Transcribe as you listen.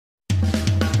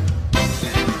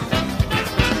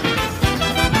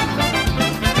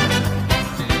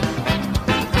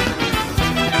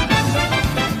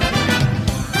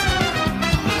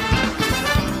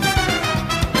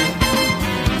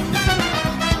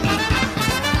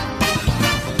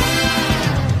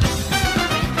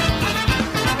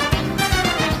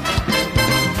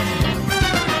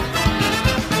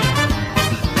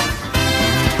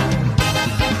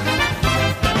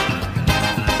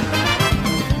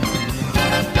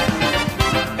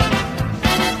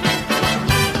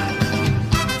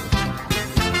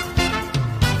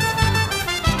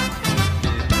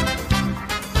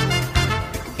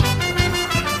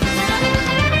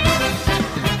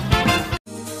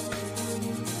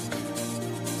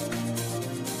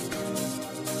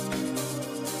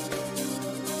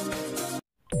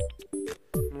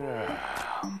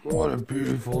What a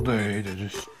beautiful day to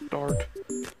just start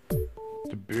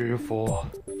the beautiful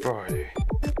Friday.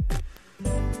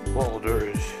 Well,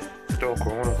 there's still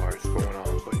coronavirus going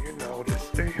on, but you know, just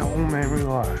stay home and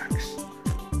relax.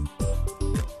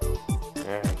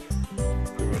 And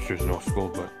pretty much there's no school,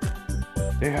 but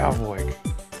they have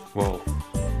well,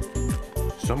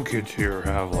 some kids here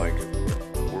have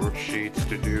worksheets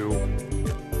to do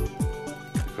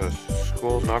because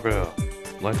school's not gonna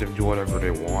let them do whatever they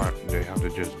want. They have to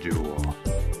just do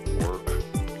work.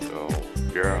 So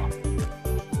yeah.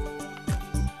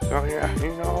 So yeah,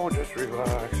 you know, just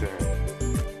relax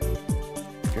and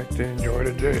get to enjoy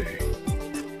the day.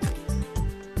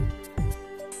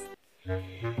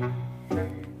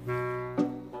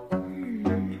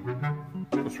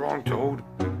 What's wrong, Toad?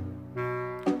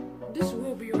 This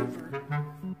will be over.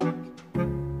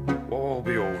 What will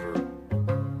be over?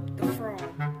 The frog.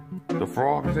 The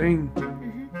frog thing? Mm-hmm.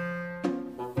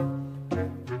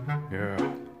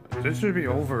 Yeah. This should be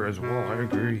over as well, I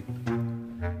agree.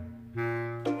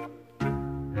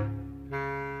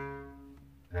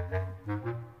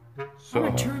 So, I'm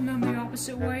gonna turn them the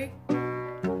opposite way,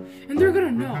 and they're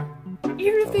gonna know.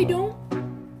 Even if they don't,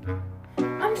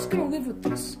 I'm just gonna live with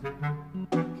this.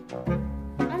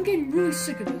 I'm getting really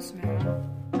sick of this, man.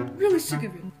 Really sick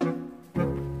of it.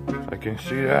 I can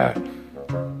see that.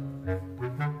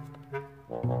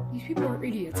 These people are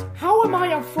idiots. How am I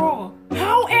a frog?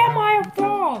 How am I a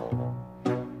frog?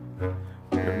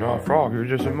 You're not a frog, you're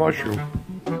just a mushroom.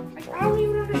 I don't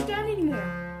even understand anymore.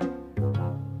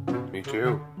 Me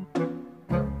too.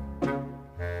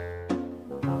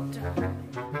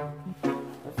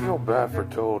 I feel bad for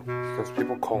Toad because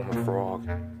people call him a frog,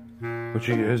 which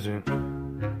he isn't.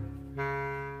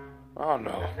 I don't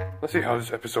know. Let's see how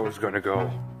this episode is gonna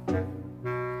go.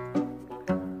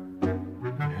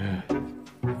 Yeah,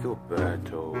 I feel bad,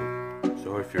 Toad.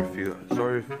 Sorry if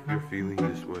you're feeling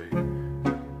this way.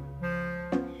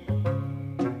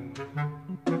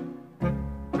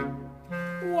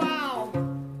 Wow.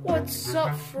 What's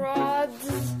up,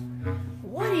 frogs?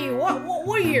 What are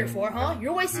you here for, huh?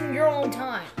 You're wasting your own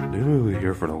time. Literally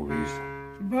here for no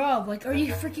reason. Bro, are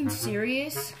you freaking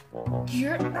serious?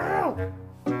 Get out!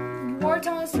 You are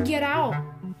telling us to get out.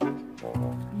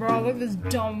 Bro, look at this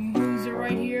dumb loser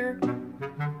right here.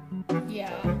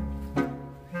 Yeah.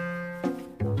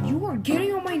 You are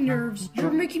getting on my nerves.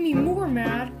 You're making me more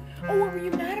mad. Oh, what were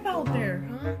you mad about there,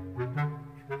 huh?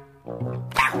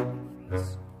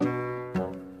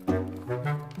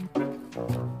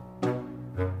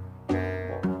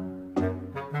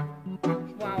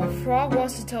 Wow, a frog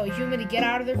wants to tell a human to get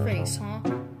out of their face, huh?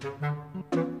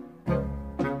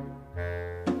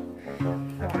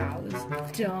 Wow, this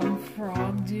dumb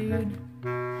frog, dude.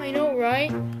 I know,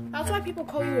 right? That's why people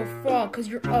call you a frog, because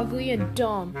you're ugly and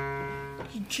dumb.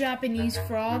 You Japanese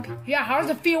frog? Yeah, how does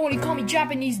it feel when you call me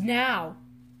Japanese now?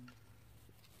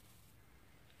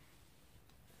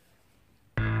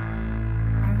 I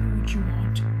don't know what you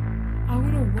want. I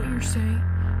don't know what you're saying.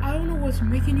 I don't know what's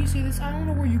making you say this. I don't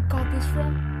know where you got this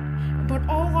from. But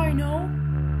all I know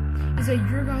is that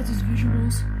your guys'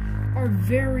 visuals are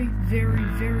very, very,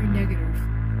 very negative.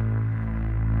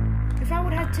 If I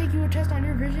would have to take you a test on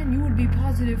your vision, you would be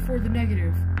positive for the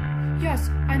negative. Yes,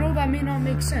 I know that may not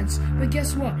make sense, but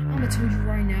guess what? I'm gonna tell you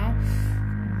right now,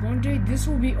 one day this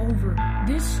will be over.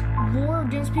 This war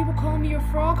against people calling me a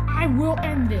frog, I will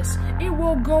end this. It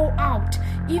will go out.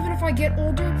 Even if I get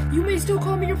older, you may still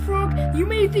call me a frog, you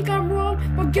may think I'm wrong,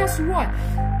 but guess what?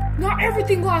 Not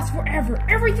everything lasts forever.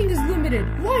 Everything is limited.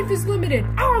 Life is limited.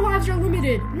 Our lives are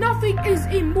limited. Nothing is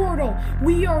immortal.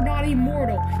 We are not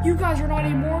immortal. You guys are not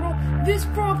immortal. This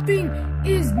frog thing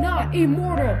is not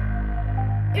immortal.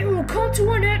 It will come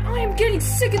to an end. I am getting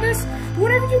sick of this.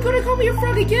 Whatever you're gonna call me a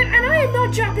frog again, and I am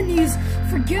not Japanese.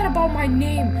 Forget about my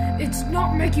name. It's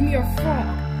not making me a frog.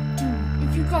 Dude,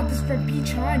 if you got this from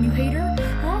Peach, huh, and you hate her,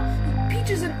 huh? Peach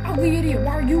is an ugly idiot.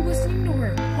 Why are you listening to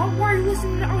her? Huh? Why are you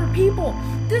listening to other people?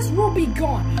 This will be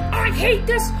gone. I hate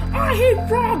this. I hate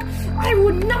frog. I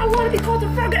would not want to be called a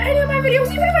frog in any of my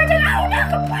videos, even if I did. I will not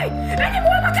complain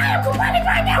anymore like I am complaining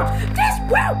right now. This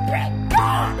will be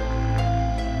gone.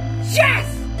 Yes.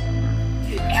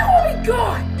 It will be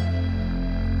gone!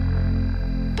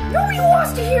 Nobody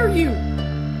wants to hear you!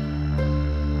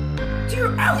 To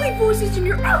your ugly voices and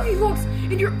your ugly looks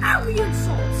and your ugly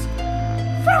insults!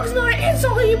 Frog's not an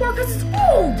insult anymore because it's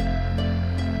old!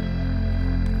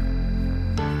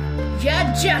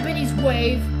 Yeah, Japanese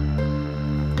wave!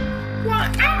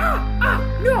 What?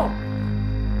 No!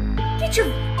 Get your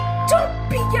dumb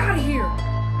beak out of here!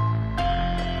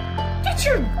 Get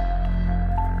your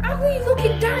ugly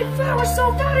looking dyed flower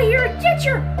self out of here and get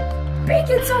your Bake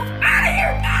yourself out of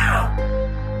here now!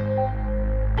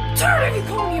 Turn if you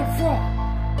call me a frog!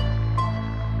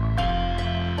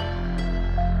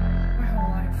 My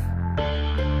whole life.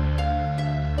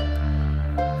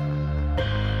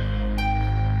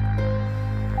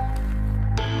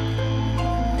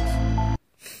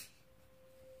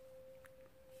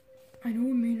 I know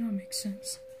it may not make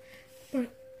sense, but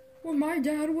when my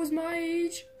dad was my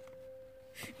age,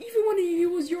 even when he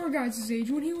was your guys' age,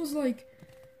 when he was like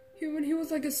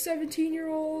a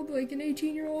 17-year-old, like an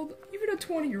 18-year-old, even a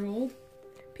 20-year-old,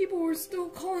 people were still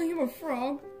calling him a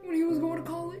frog when he was going to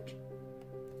college.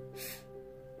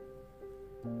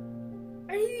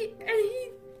 And he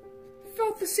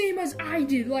felt the same as I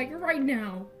did, like right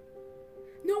now.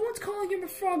 No one's calling him a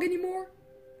frog anymore.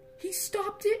 He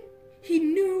stopped it. He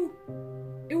knew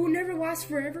it would never last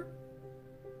forever.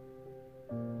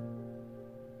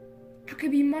 I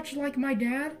could be much like my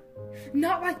dad,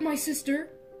 not like my sister.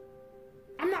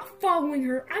 I'm not following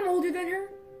her. I'm older than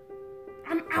her.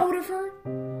 I'm out of her.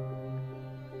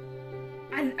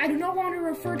 I do not want to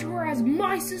refer to her as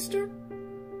my sister.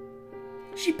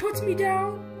 She puts me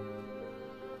down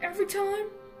every time.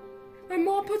 My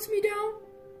mom puts me down.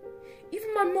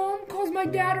 Even my mom calls my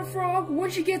dad a frog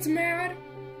when she gets mad.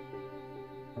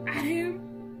 At him.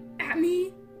 At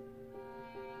me.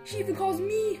 She even calls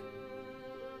me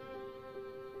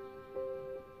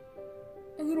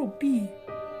a little bee.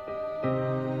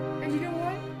 And you know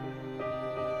what?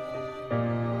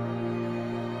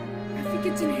 I think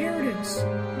it's inheritance.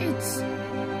 It's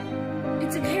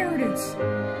inheritance.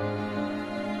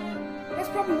 That's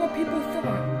probably what people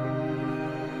thought.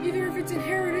 Either if it's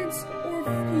inheritance, or if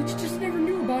he just never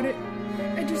knew about it,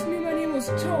 and just knew my name was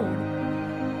Toad.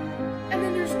 And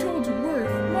then there's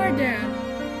Toadsworth, my dad,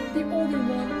 the older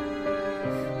one,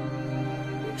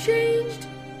 who changed,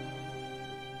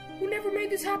 who never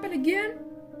made this happen again.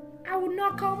 I would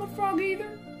not call him a frog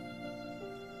either.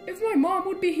 If my mom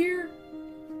would be here,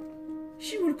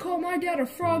 she would call my dad a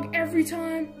frog every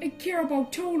time and care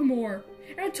about Toad more,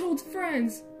 and Toad's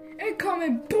friends, and come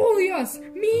and bully us,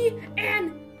 me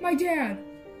and my dad.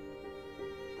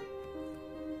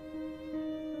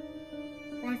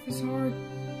 Life is hard.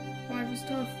 Life is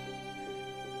tough.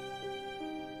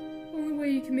 The only way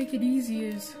you can make it easy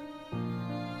is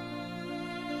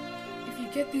if you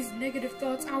get these negative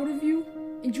thoughts out of you,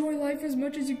 enjoy life as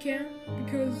much as you can,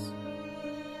 because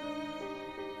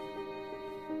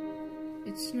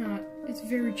it's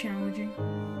very challenging.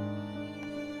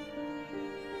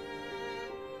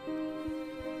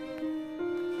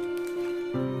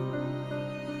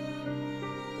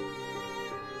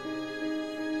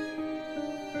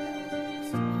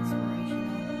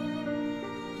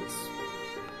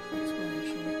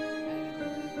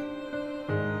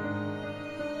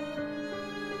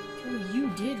 You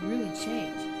did really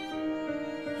change.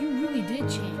 You really did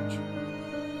change.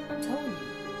 I'm telling you.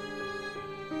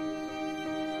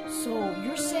 So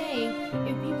you're saying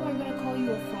if people are gonna call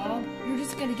you a frog, you're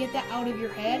just gonna get that out of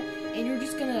your head and you're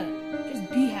just gonna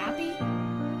be happy?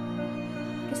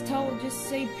 Just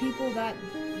say people that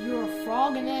you're a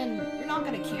frog and then you're not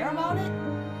gonna care about it?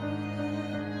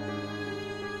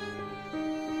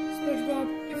 SpongeBob,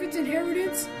 if it's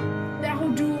inheritance, then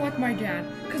I'll do like my dad.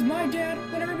 Cause my dad,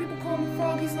 whenever people call him a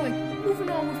frog, he's like moving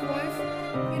on with life,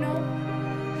 you know?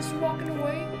 Just walking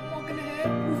away, walking ahead,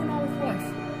 moving on with life.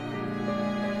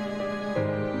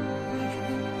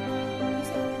 Is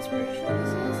that how inspirational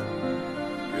this is?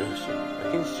 Yes, I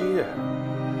can see that.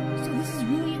 So this is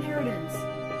really inheritance.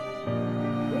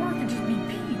 Or it could just be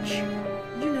Peach,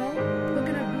 you know,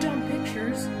 looking up dumb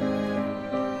pictures.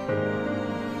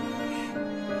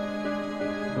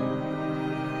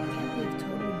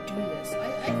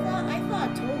 I thought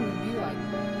Toad would be like,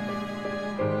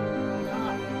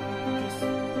 not just,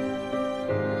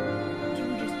 he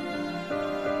would just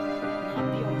not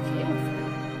be okay with it.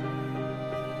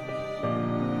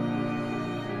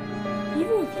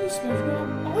 Even with you, SpongeBob,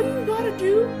 all you gotta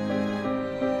do,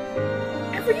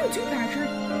 and for you too,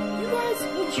 Patrick,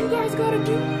 what you guys gotta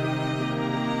do,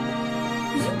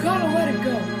 is you gotta let it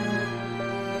go.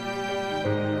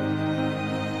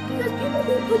 Because people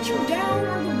who put you down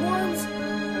are the ones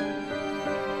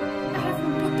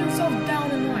put themselves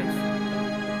down in life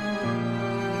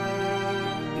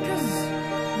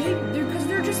because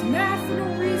they're just mad for no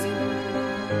reason.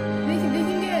 They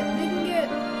can get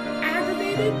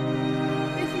aggravated.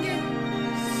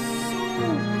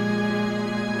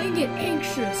 They can get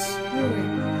anxious, really.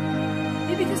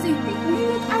 Maybe because they think we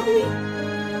look ugly,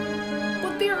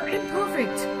 but they are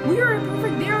imperfect. We are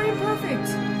imperfect. They are imperfect.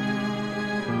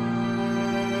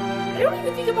 I don't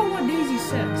even think about what Daisy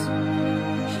says.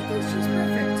 She thinks she's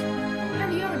perfect. And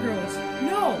the other girls.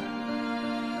 No!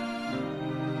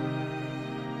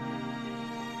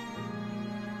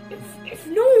 If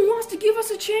no one wants to give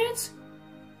us a chance,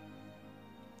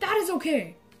 that is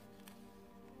okay.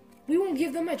 We won't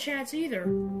give them a chance either.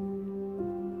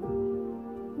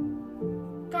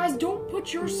 Guys, don't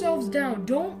put yourselves down.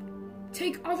 Don't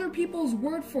take other people's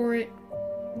word for it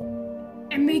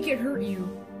and make it hurt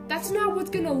you. That's not what's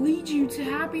gonna lead you to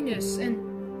happiness, and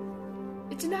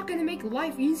it's not gonna make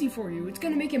life easy for you. It's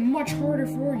gonna make it much harder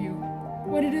for you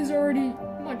when it is already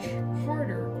much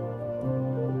harder.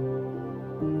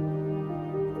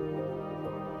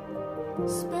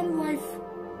 Spend life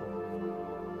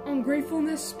on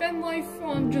gratefulness, spend life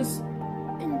on just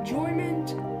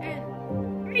enjoyment,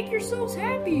 and make yourselves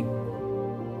happy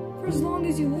for as long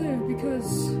as you live,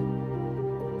 because, you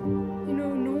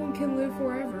know, no one can live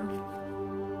forever.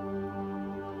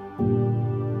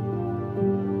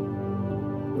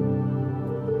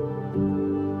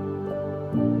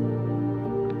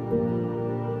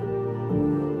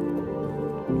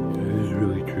 That is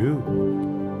really true.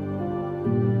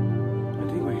 I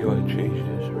think we gotta change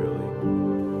this, really.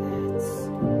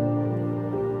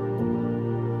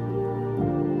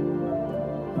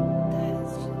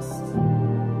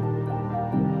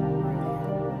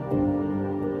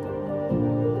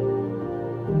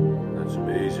 That's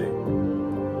amazing.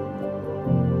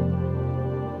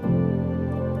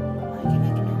 Like, if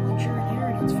you can acknowledge your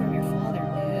inheritance from your father,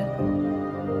 dude.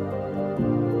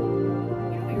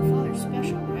 You know your father's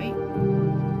special, right?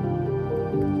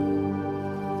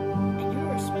 And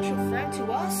you're a special friend to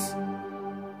us?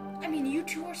 I mean, you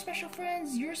two are special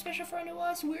friends, you're a special friend to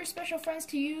us, we're special friends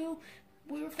to you,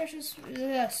 we're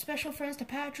special friends to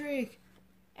Patrick.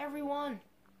 Everyone.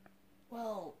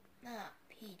 Well,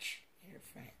 Peach and her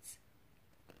friends.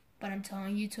 But I'm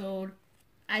telling you, Toad,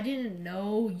 I didn't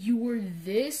know you were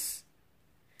this.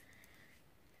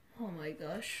 Oh my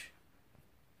gosh.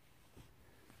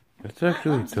 That's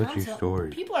actually a touching story.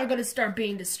 People are gonna start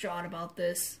being distraught about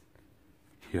this.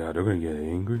 Yeah, they're gonna get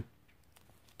angry.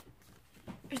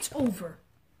 It's over.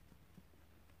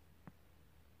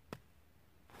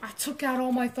 I took out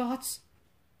all my thoughts.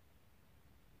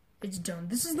 It's done.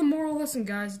 This is the moral lesson,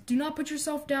 guys. Do not put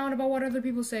yourself down about what other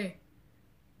people say.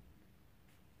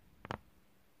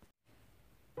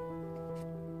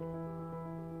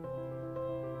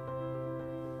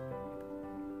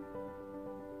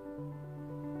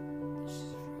 This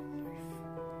is real life.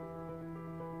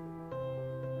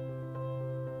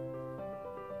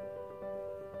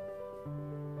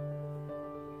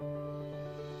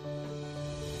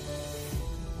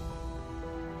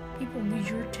 People need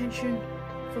your attention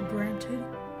for granted.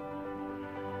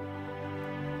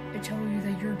 They tell you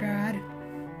that you're bad.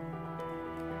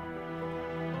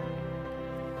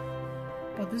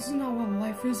 But this is not what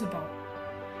life is about.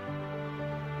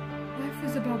 Life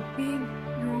is about being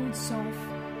your own self.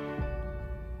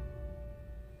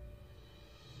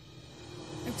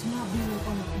 And to not be like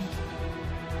other people.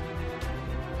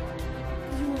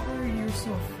 You are already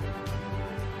yourself.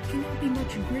 You cannot be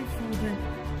much grateful than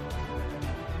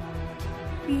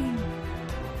being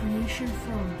creation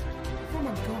from a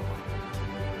God.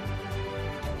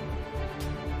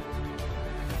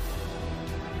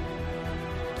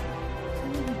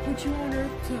 Someone who put you on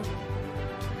earth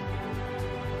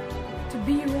to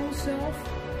be your own self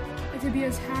and to be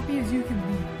as happy as you can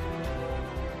be.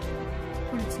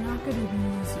 But it's not gonna be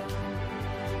easy.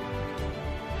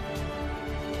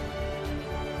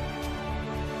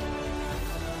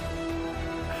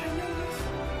 I know this.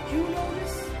 Do you know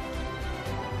this?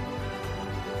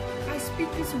 I speak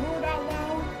this word out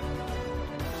loud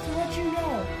to let you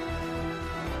know.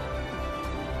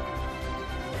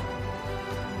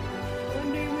 One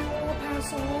day we will all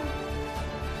pass on.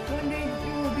 One day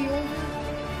it will be over.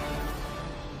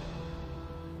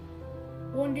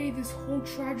 One day this whole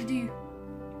tragedy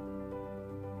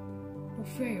will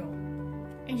fail.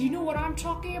 And you know what I'm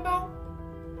talking about?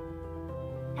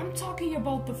 I'm talking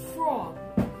about the frog.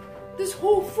 This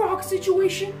whole frog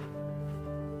situation.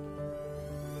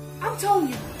 I'm telling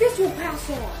you, this will pass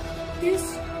on.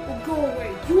 This will go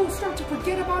away. You will start to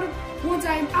forget about it once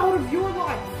I am out of your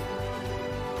life.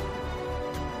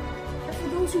 And for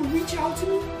those who reach out to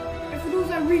me, and for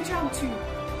those I reach out to,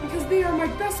 because they are my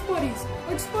best buddies,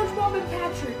 like SpongeBob and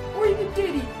Patrick, or even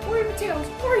Diddy, or even Tails,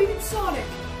 or even Sonic.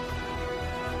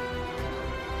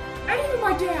 And even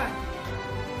my dad.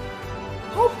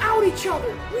 Help out each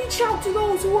other. Reach out to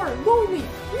those who are lonely.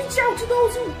 Reach out to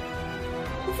those who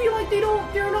feel like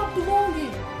they're not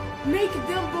belonging. Make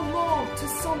them belong to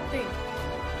something.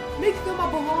 Make them a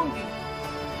belonging.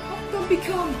 Help them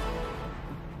become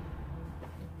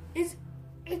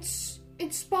it's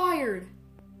inspired.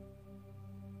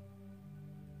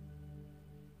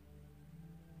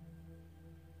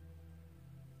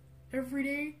 every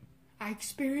day I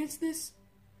experience this,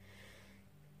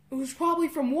 it was probably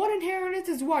from one inheritance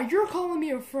is why you're calling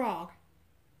me a frog.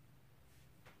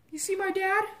 You see my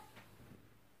dad?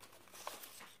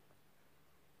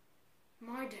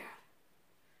 My dad.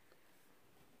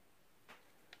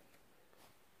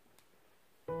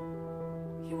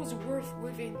 He was worth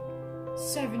living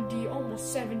 70,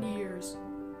 almost 70 years.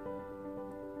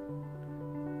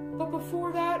 But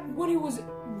before that, when he was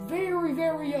very,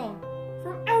 very young,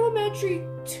 from elementary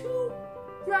to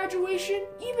graduation,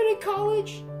 even in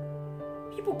college,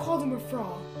 people called him a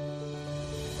frog.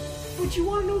 But you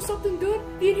want to know something good?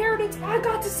 The inheritance, I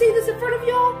got to say this in front of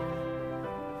y'all,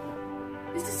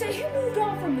 is to say he moved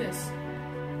on from this.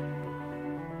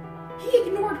 He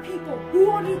ignored people who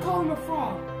wanted to call him a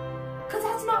frog. Because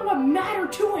that's not what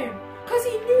mattered to him. Because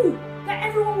he knew that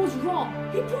everyone was wrong.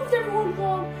 He proved everyone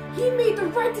wrong. He made the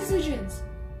right decisions.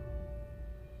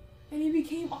 And he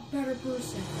became a better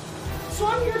person. So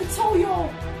I'm here to tell y'all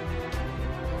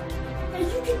that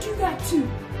you can do that too.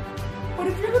 But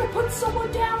if you're going to put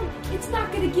someone down, it's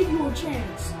not going to give you a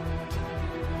chance.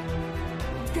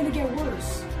 It's going to get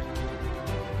worse.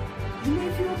 You may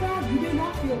feel bad, you may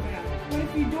not feel bad. But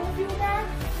if you don't feel bad,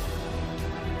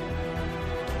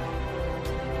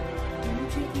 you're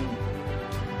taking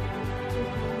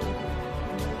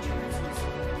more chances.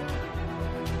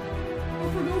 But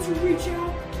for those who reach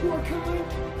out, who are kind,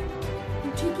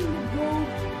 you're taking the road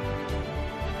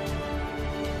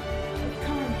of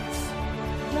kindness.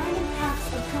 Random acts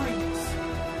of kindness.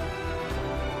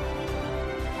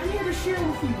 I'm here to share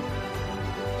with you.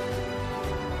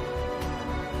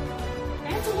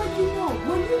 And to let you know,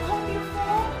 when you call me a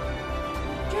frog,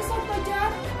 just like my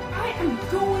dad, I am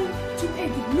going to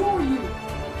ignore you.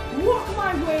 Walk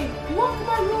my way, walk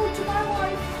my road to my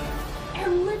life,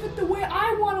 and live it the way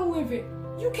I want to live it.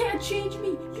 You can't change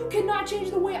me. You cannot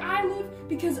change the way I live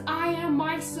because I am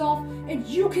myself, and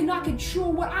you cannot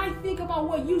control what I think about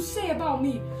what you say about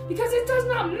me because it does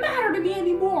not matter to me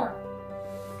anymore.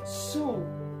 So,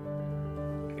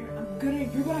 you're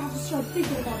gonna have to start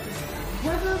thinking about this.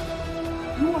 Whether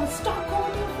you want to stop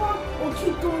calling me a frog or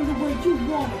keep going the way you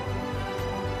want it.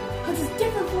 Because it's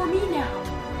different for me now.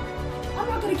 I'm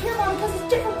not gonna care about it because it's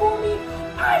different for me.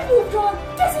 I moved on.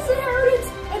 This is inheritance,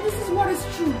 and this is what is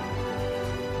true.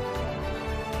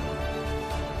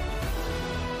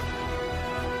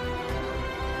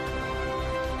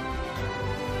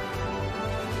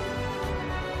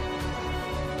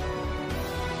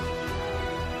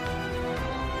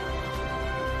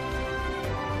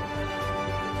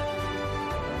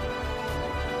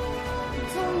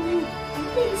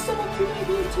 Maybe some of you may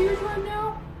be in tears right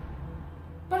now,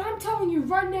 but I'm telling you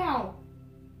right now,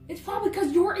 it's probably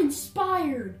because you're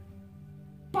inspired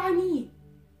by me.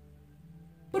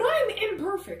 But I'm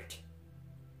imperfect.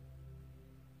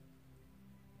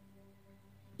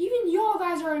 Even y'all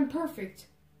guys are imperfect,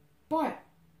 but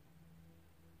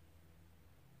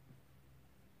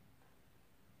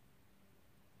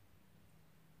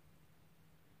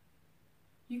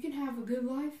you can have a good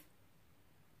life.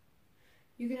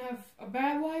 You can have a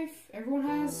bad life. Everyone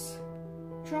has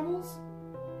troubles.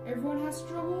 Everyone has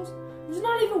struggles. There's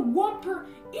not even one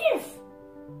if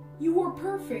you were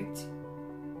perfect,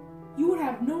 you would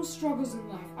have no struggles in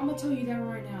life. I'm gonna tell you that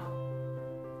right now.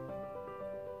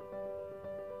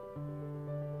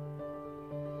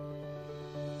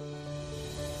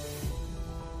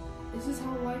 This is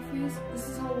how life is. This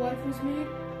is how life was made.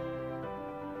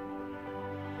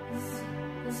 This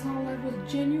is how life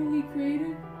was genuinely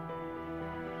created.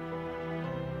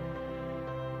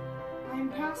 I am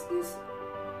past this.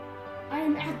 I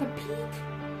am at the peak.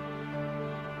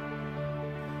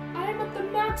 I am at the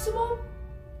maximum.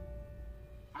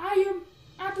 I am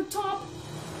at the top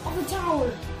of the tower.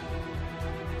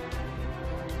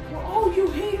 Where all you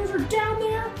haters are down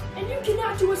there, and you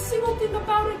cannot do a single thing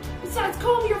about it besides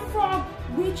call me a frog,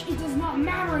 which it does not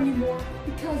matter anymore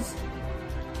because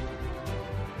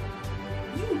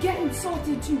you get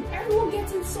insulted too. Everyone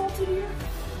gets insulted here.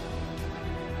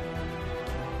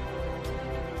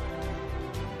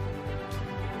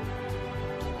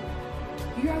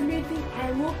 You guys may think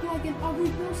I look like an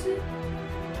ugly person.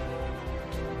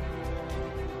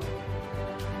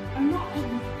 I'm not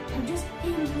ugly. I'm just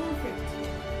imperfect.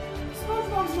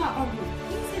 SpongeBob's not ugly.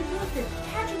 He's imperfect.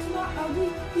 Patrick's not ugly.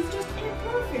 He's just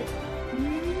imperfect.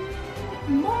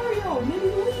 Mario, maybe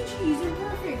Luigi, he's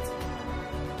imperfect.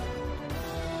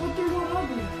 But they're not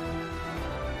ugly.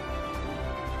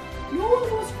 No one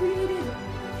was created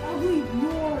ugly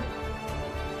nor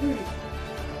pretty.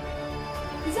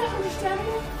 Is that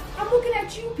understandable? I'm looking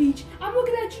at you, Peach. I'm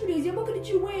looking at you, Daisy. I'm looking at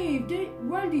you, Wave,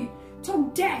 Wendy,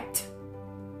 Toadette.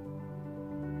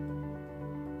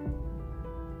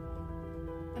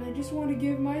 I just want to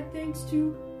give my thanks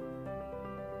to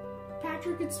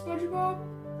Patrick and SpongeBob.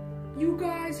 You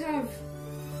guys have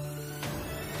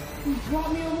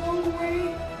brought me a long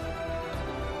way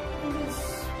in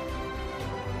this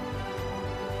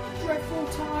dreadful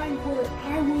time where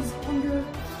I was under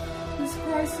this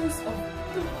crisis of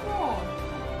the frog.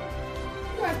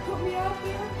 You guys put me out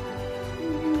there,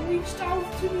 and you reached out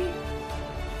to me.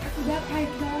 After that, I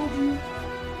acknowledge you,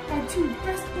 my two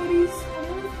best buddies on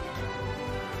earth.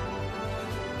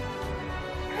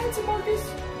 And to Markis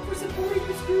for supporting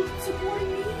this group,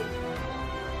 supporting me,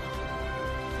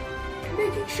 and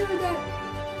making sure that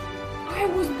I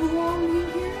was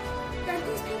belonging here, that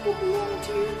these people belonged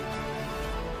here,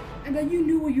 and that you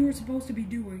knew what you were supposed to be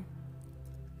doing.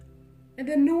 And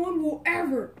that no one will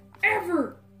ever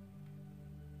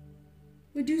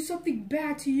would do something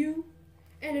bad to you.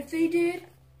 And if they did,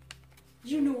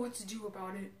 you know what to do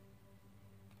about it.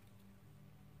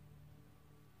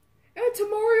 And to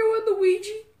Mario and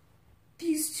Luigi,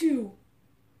 these two.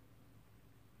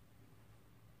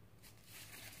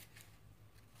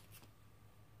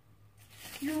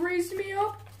 You raised me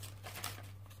up.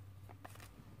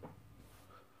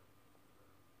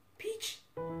 Peach,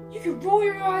 you can roll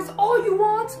your eyes all you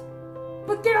want,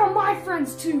 but they are my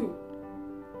friends too.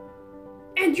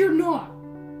 And you're not.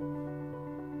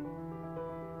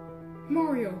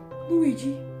 Mario,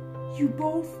 Luigi, you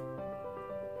both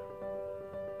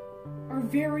are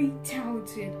very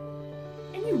talented.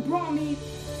 And you brought me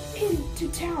into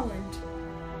talent.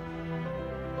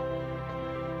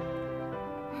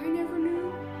 I never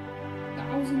knew that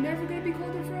I was never going to be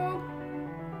called a frog.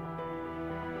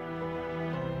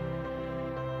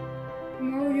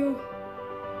 Mario,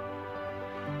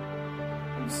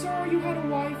 I'm sorry you had a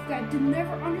wife that did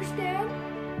never understand.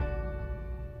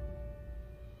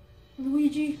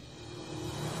 Luigi,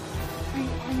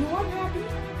 I know I'm happy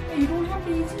that you don't have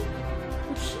Daisy,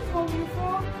 but she called me a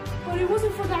frog. But it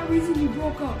wasn't for that reason you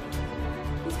broke up.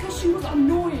 It's because she was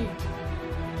annoying.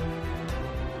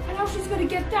 And now she's gonna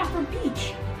get that from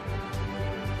Peach.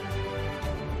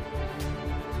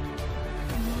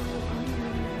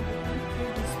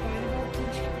 Despite about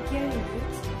Peach getting it.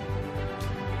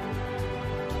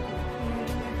 And I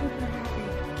hope you're happy.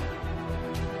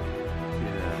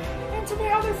 Yeah. And to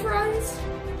my other friends,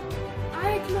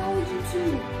 I acknowledge you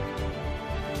too.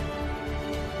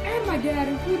 And my dad,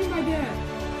 including my dad.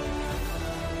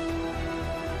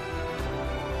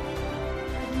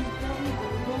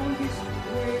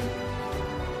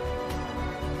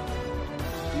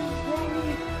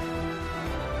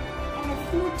 A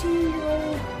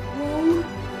 14-year-old road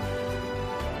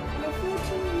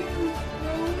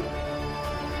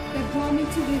that brought me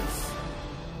to this.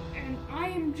 And I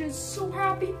am just so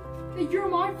happy that you're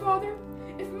my father.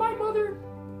 If my mother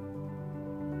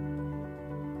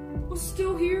was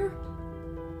still here,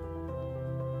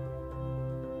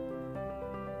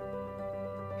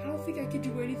 I don't think I could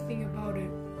do anything about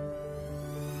it.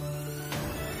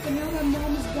 But now that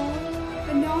mom is gone,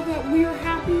 and now that we are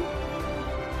happy,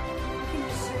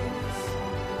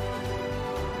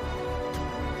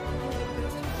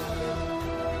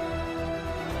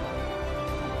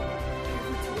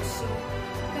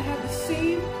 that have the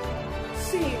same.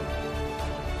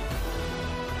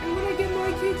 And when I get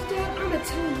my kids, Dad, I'm gonna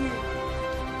tell you.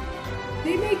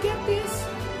 They may get this,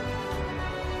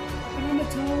 but I'm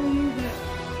gonna tell you that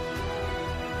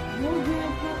your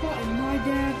grandpapa and my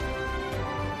dad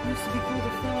used to be called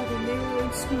a frog when they were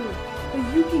in school. But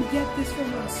you can get this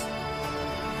from us.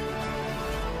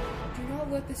 Do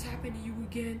not let this happen to you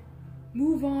again.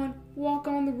 Move on, walk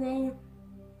on the road,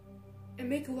 and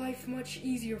make life much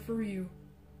easier for you.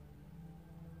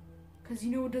 Because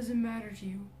you know it doesn't matter to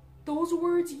you. Those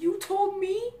words you told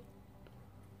me,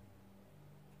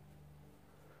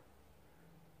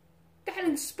 that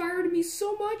inspired me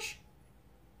so much.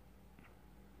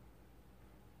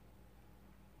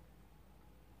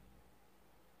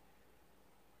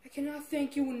 I cannot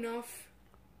thank you enough.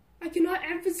 I cannot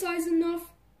emphasize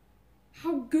enough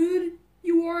how good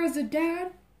you are as a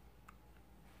dad.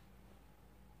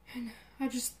 And I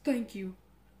just thank you.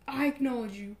 I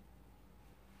acknowledge you.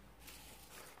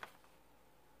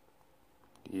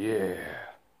 Yeah.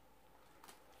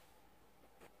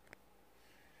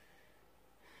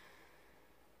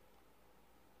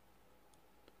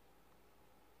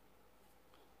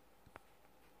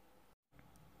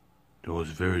 That was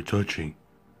very touching.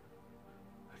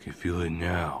 I can feel it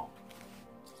now.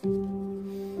 I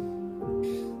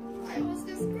was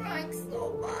just crying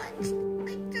so much.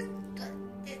 I just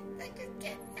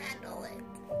can't handle it.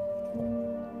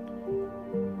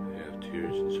 I have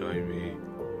tears inside me.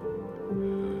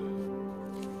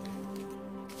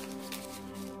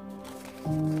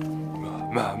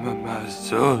 My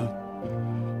son,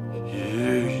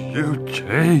 you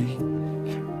changed.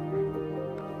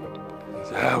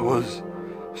 That was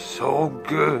so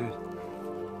good.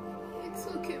 It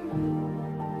took him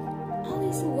at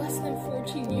least less than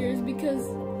 14 years because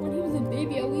when he was a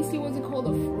baby, at least he wasn't called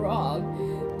a frog.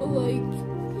 But like,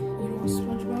 you know,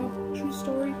 SpongeBob, true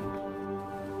story.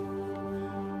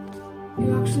 It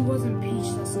actually wasn't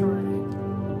Peach that started it.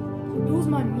 It was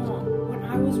my mom. When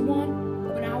I was one,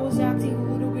 when I was acting a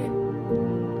little bit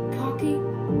cocky,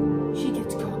 she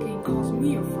gets cocky and calls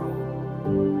me a frog.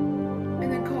 And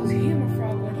then calls him a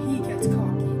frog when he gets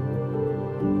cocky.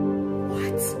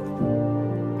 What?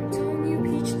 I'm telling you,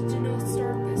 Peach did not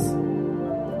start this.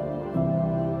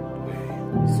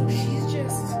 So she's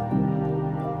just...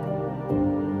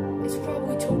 It's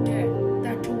probably Toadette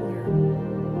that told her.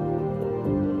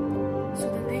 So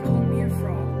then they called me a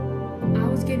frog. I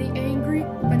was getting angry,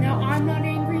 but now I'm not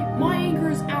angry. My anger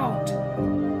is out.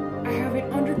 I have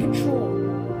it under control.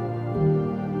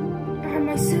 I have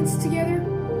my sense together.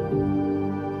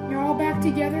 You're all back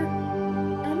together.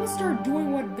 I'm gonna start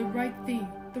doing what the right thing,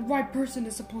 the right person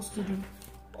is supposed to do.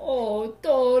 Oh,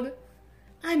 Toad.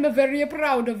 I'm very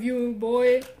proud of you,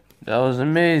 boy. That was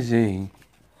amazing.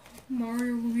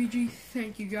 Mario, Luigi,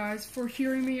 thank you guys for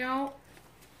hearing me out.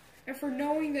 And for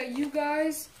knowing that you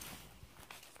guys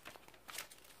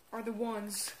are the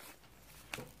ones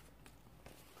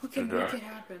who can make it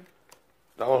happen.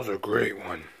 That was a great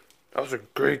one. That was a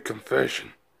great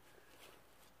confession.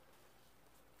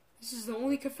 This is the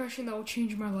only confession that will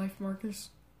change my life, Marcus.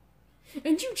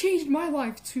 And you changed my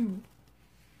life too.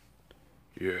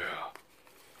 Yeah.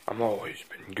 I'm always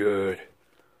been good.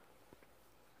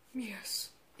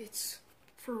 Yes, it's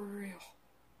for real.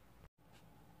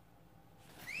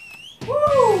 Woo! You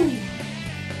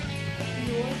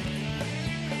know what?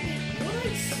 When I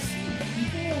see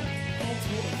people all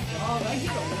told a frog, I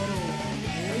get a little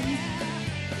angry.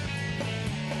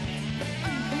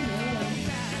 You know,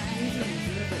 he's a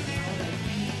jerk now that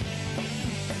he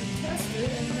tested,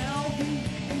 and now he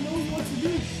knows what to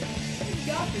do. You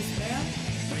got this, man.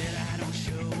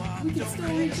 We can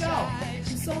still reach out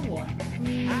to someone who's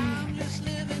young, you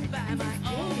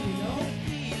know?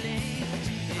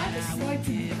 I just like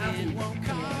to have it work. I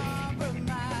just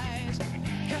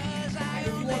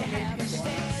want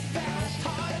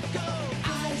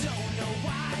to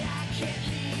make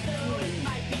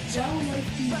people I don't like to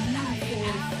be you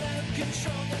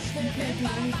can't do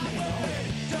anything about it.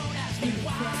 You're depressed for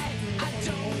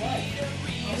your whole life.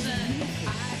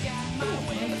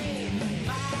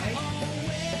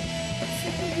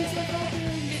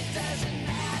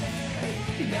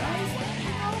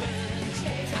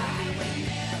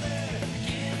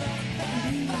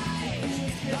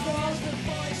 I was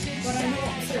but I know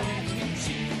I'm still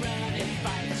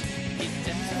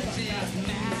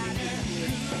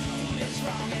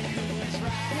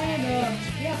and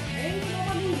yeah, anything on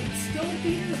my movie, still in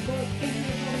theaters, but thinking of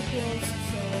how close,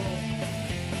 so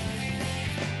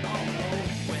I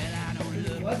don't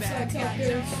know. Websites out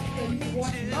there that you can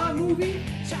watch my movie.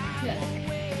 Yeah,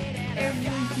 every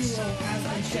hero has a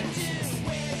genesis.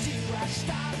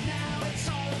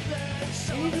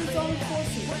 Anything that's on the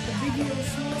poster, the big hero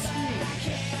small screen.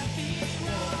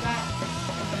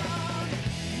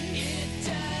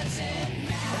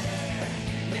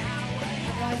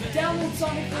 Download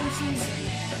Sonic Forces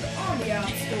on the App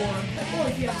Store, or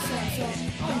if you have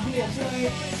Samsung, on Google Play,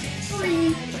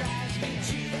 free.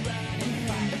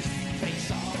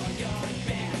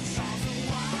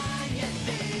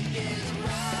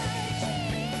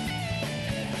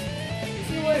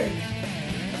 See you later.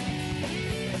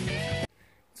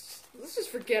 Let's just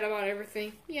forget about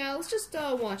everything. Yeah, let's just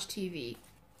watch TV.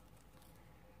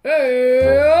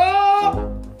 Hey!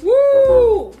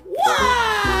 Woo!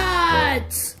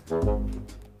 What?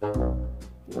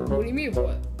 What do you mean,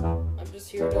 what? I'm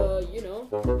just here to, you know,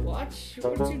 watch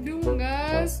what you doing,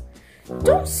 guys.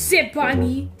 Don't sit by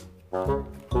me.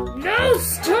 No,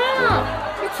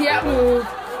 stop! You can't move.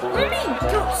 Let me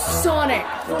go, Sonic.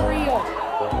 For real.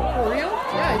 For real?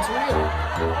 Yeah, it's real.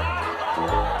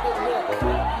 Hey, look.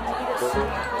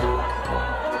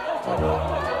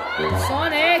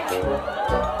 Sonic!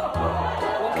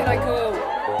 What can I go?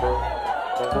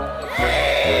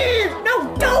 No,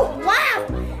 don't laugh!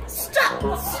 Stop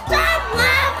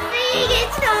laughing!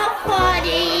 It's not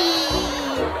funny!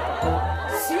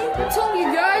 See, I'm telling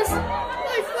you guys,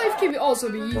 life can also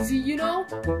be easy, you know?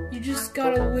 You just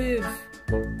gotta live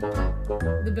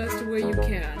the best way you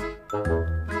can.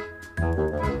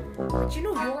 But you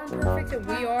know you're imperfect and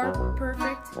we are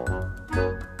perfect?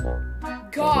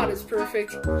 God is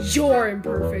perfect. You're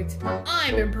imperfect.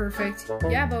 I'm imperfect.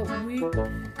 Yeah, but we...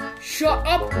 Shut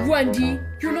up, Wendy.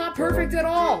 You're not perfect at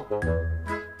all.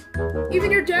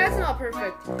 Even your dad's not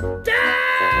perfect.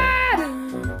 Dad!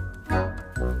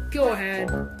 Go ahead.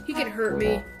 He can hurt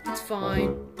me. It's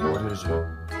fine. What is it?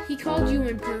 He called you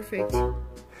imperfect.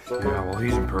 Yeah, well,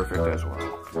 he's imperfect as well.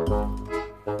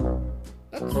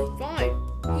 That's fine.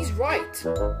 He's right.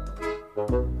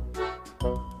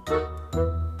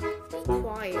 Be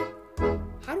quiet.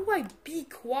 How do I be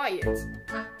quiet?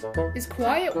 Is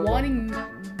quiet wanting me?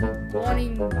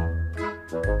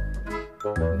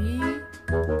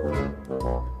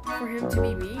 For him to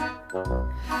be me?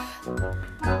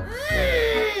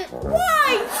 Why?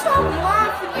 Stop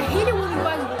laughing! I hate it when you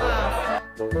guys laugh.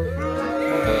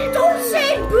 Don't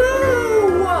say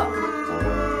boo!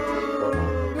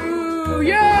 Boo!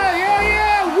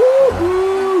 Yeah! Woo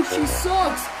boo! She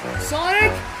sucks!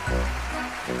 Sonic?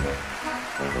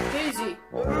 Daisy.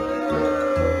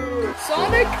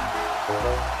 Sonic?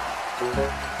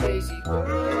 Daisy.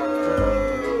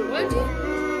 Wendy?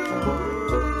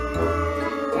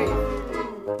 Wait.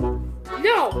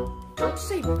 No! Don't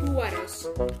say boo at us.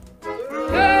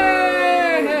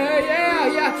 Hey,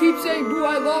 yeah, keep saying boo,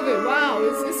 I love it. Wow,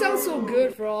 it sounds so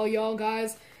good for all y'all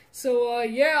guys. So,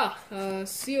 yeah,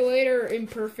 see you later,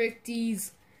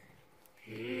 imperfecties.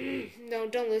 No,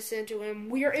 don't listen to him.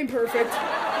 We are imperfect.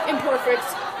 Imperfect.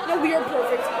 No, we are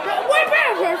perfect. No, we're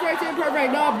perfect.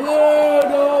 Imperfect. No, blue.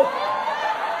 No.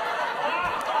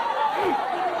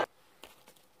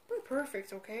 We're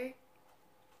perfect, okay?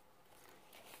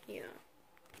 Yeah.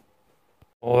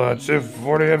 Well, that's it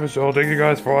for the episode. Thank you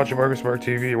guys for watching Markis Mark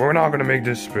TV. We're not gonna make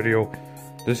this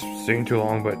scene too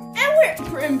long, but...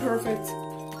 And we're imperfect.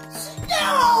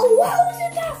 No! How is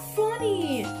it that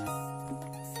funny?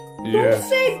 Yeah. Don't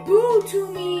say boo to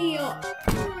me!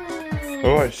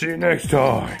 Alright, see you next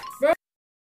time.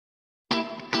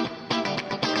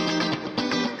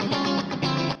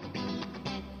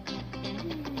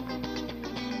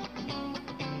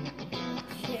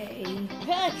 Hey,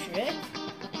 Patrick.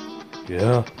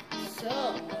 Yeah? So,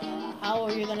 how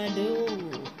are you gonna do?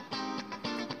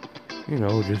 You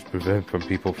know, just prevent from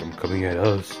people from coming at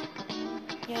us.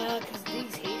 Yeah, because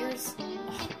these haters...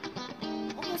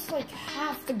 almost like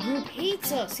half the group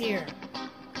hates us here.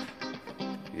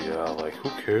 Yeah, like, who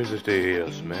cares if they hate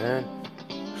us, man?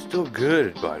 We're still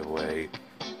good, by the way.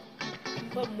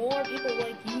 But more people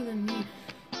like you than me.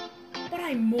 But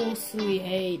I mostly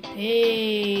hate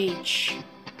Paige.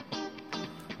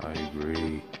 I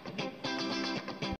agree.